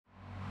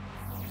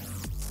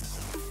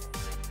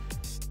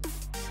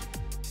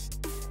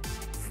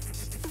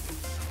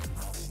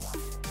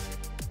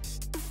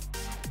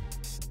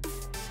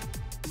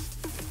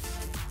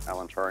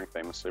Alan Turing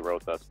famously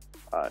wrote that,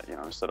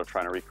 instead of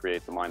trying to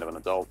recreate the mind of an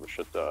adult, we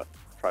should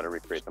try to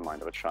recreate the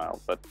mind of a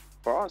child. But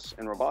for us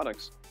in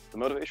robotics, the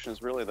motivation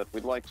is really that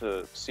we'd like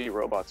to see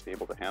robots be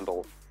able to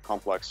handle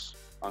complex,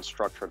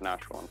 unstructured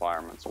natural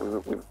environments.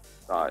 We've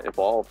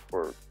evolved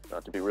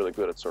to be really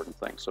good at certain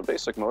things. So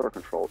basic motor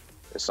control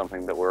is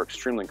something that we're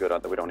extremely good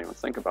at that we don't even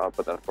think about,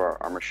 but that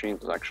for our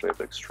machines is actually a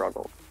big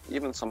struggle.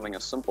 Even something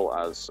as simple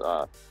as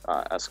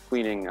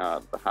cleaning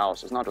the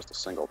house is not just a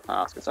single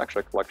task. It's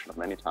actually a collection of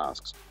many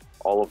tasks,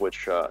 all of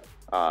which, they're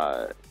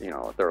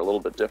a little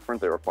bit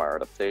different. They require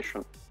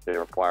adaptation. They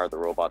require the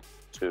robot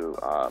to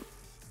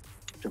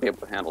be able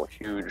to handle a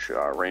huge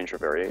range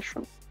of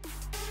variation.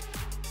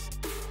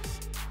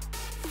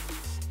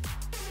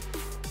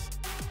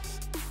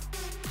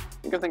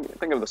 You can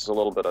think of this a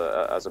little bit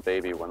as a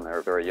baby when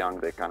they're very young.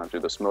 They kind of do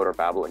this motor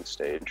babbling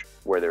stage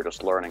where they're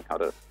just learning how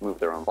to move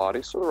their own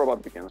body. So the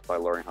robot begins by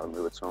learning how to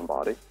move its own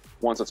body.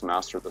 Once it's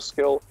mastered the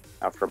skill,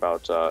 after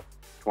about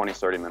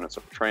 20-30 minutes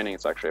of training,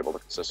 it's actually able to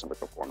consistently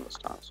perform this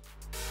task.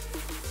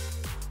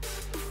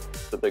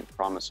 The big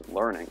promise in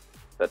learning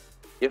that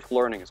if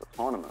learning is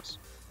autonomous,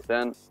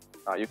 then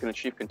you can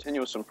achieve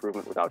continuous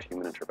improvement without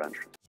human intervention.